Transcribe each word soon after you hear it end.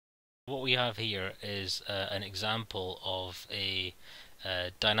what we have here is an example of a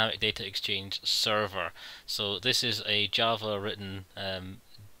dynamic data exchange server. So this is a Java written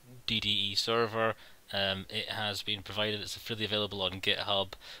DDE server. It has been provided, it's freely available on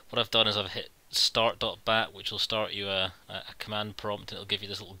GitHub. What I've done is I've hit start.bat, which will start you a command prompt, and it'll give you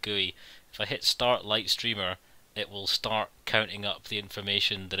this little GUI. If I hit start light streamer, it will start counting up the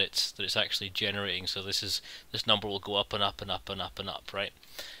information that it's actually generating. So this number will go up and up and up and up and up, right?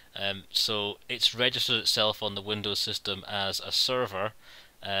 So it's registered itself on the Windows system as a server,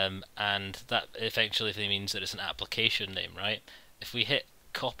 and that effectively means that it's an application name, right? If we hit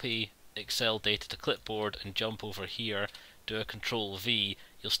copy Excel data to clipboard and jump over here, do a Control V,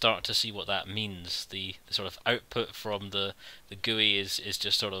 you'll start to see what that means. The sort of output from the GUI is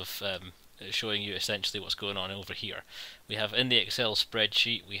just sort of showing you essentially what's going on over here. We have in the Excel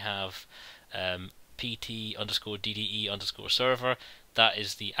spreadsheet, we have pt underscore DDE underscore server. That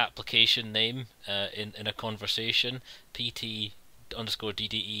is the application name in a conversation. pt underscore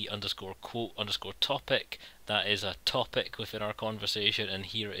DDE underscore quote underscore topic. That is a topic within our conversation, and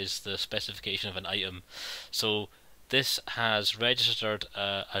here is the specification of an item. So this has registered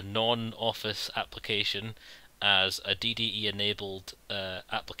a non-Office application as a DDE enabled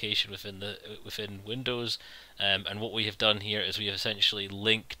application within Windows, and what we have done here is we have essentially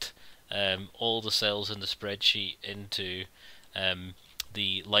linked all the cells in the spreadsheet into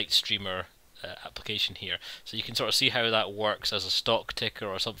the light streamer application here. So you can sort of see how that works as a stock ticker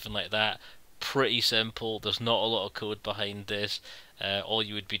or something like that. Pretty simple. There's not a lot of code behind this. All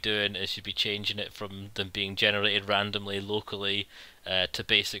you would be doing is you'd be changing it from them being generated randomly locally to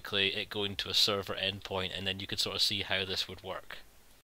basically it going to a server endpoint, and then you could sort of see how this would work.